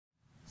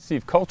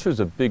Steve, culture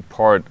is a big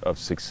part of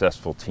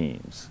successful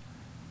teams.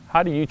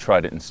 How do you try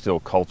to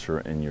instill culture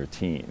in your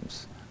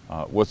teams?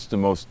 What's the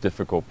most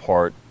difficult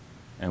part,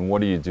 and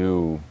what do you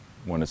do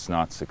when it's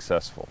not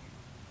successful?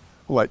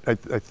 Well, I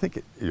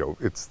think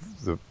it's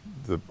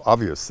the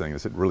obvious thing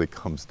is it really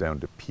comes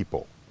down to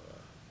people,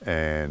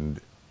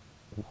 and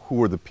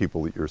who are the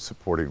people that you're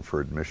supporting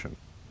for admission,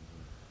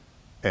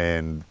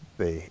 and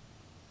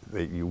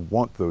you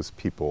want those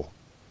people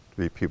to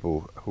be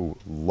people who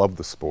love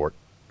the sport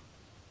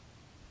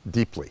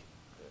deeply.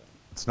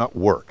 It's not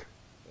work.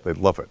 They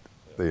love it.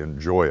 They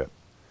enjoy it,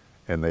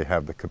 and they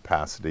have the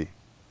capacity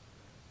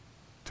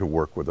to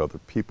work with other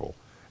people.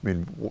 I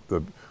mean,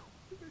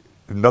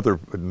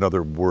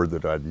 another word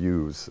that I'd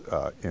use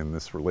in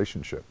this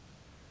relationship,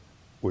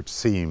 which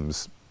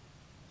seems,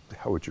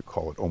 how would you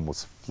call it,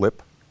 almost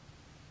flip.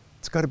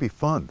 It's got to be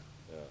fun.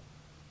 Yeah.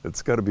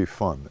 It's got to be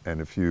fun.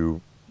 And if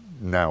you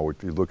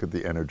look at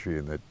the energy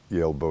in that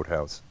Yale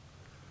Boathouse,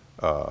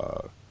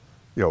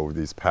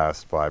 these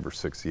past 5 or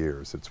 6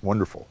 years, it's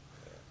wonderful.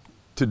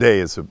 Today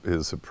is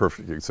a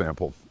perfect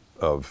example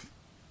of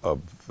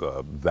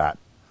that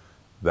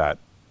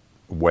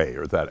way,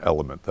 or that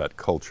element, that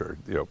culture.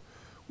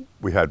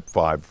 We had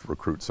 5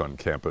 recruits on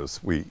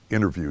campus. We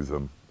interview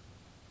them,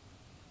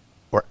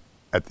 or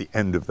at the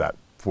end of that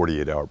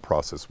 48-hour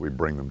process, we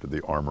bring them to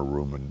the Armor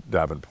Room in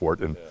Davenport,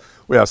 and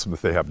we ask them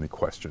if they have any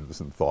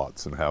questions and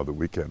thoughts and how the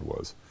weekend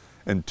was.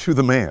 And to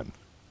the man,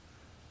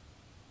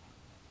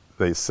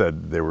 they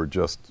said they were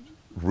just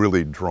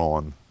really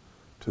drawn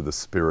to the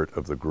spirit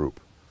of the group.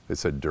 They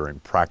said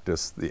during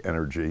practice, the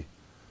energy,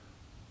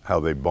 how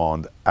they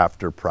bond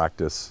after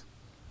practice,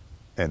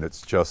 and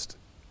it's just,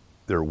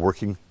 they're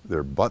working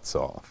their butts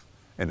off,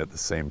 and at the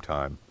same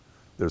time,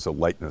 there's a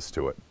lightness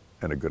to it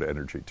and a good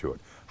energy to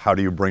it. How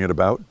do you bring it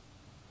about?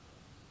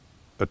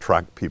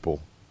 Attract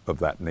people of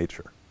that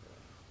nature,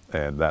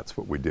 and that's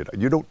what we did.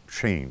 You don't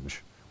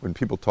change. When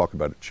people talk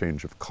about a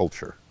change of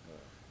culture,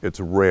 it's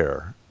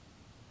rare,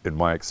 in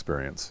my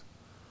experience,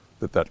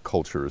 that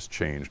culture is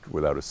changed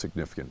without a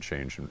significant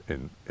change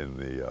in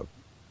the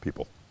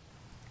people.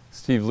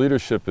 Steve,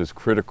 leadership is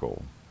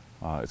critical.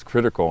 It's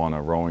critical on a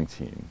rowing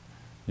team.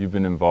 You've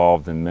been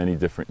involved in many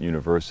different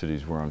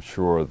universities where I'm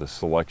sure the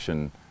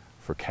selection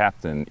for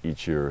captain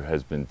each year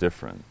has been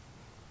different.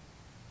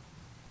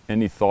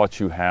 Any thoughts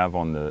you have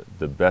on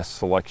the best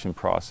selection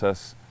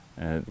process,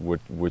 and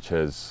which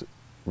has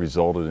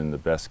resulted in the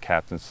best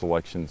captain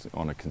selections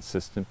on a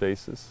consistent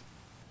basis?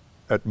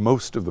 At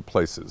most of the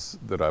places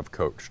that I've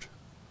coached,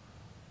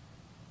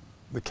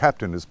 the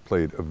captain has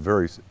played a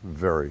very,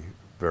 very,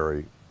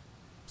 very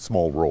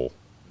small role.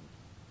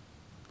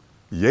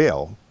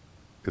 Yale,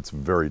 it's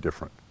very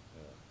different.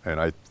 And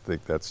I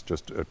think that's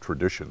just a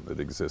tradition that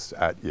exists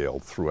at Yale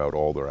throughout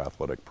all their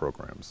athletic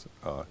programs.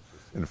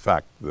 In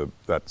fact,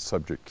 that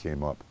subject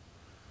came up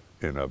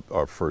in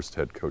our first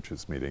head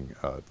coaches meeting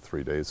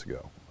 3 days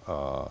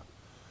ago.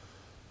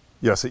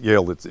 Yes, at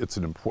Yale, it's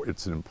an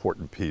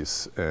important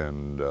piece,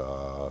 and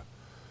a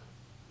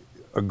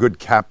good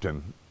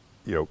captain,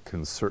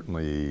 can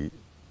certainly,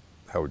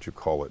 how would you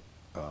call it,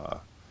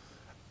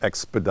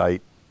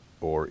 expedite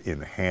or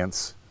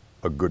enhance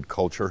a good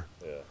culture.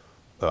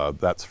 Yeah.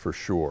 That's for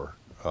sure.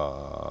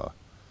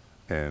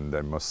 And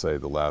I must say,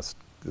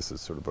 this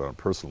is sort of on a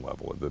personal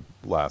level, the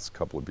last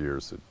couple of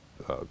years,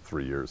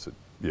 3 years at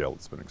Yale,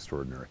 it's been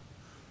extraordinary.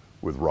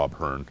 With Rob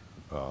Hearn,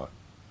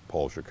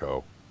 Paul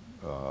Jacot,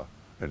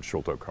 and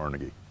Sholto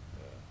Carnegie.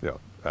 Yeah,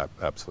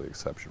 absolutely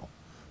exceptional.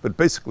 But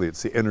basically,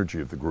 it's the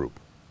energy of the group.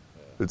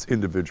 Yeah. It's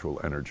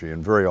individual energy,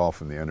 and very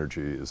often the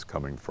energy is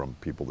coming from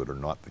people that are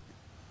not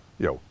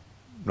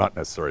not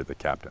necessarily the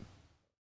captain.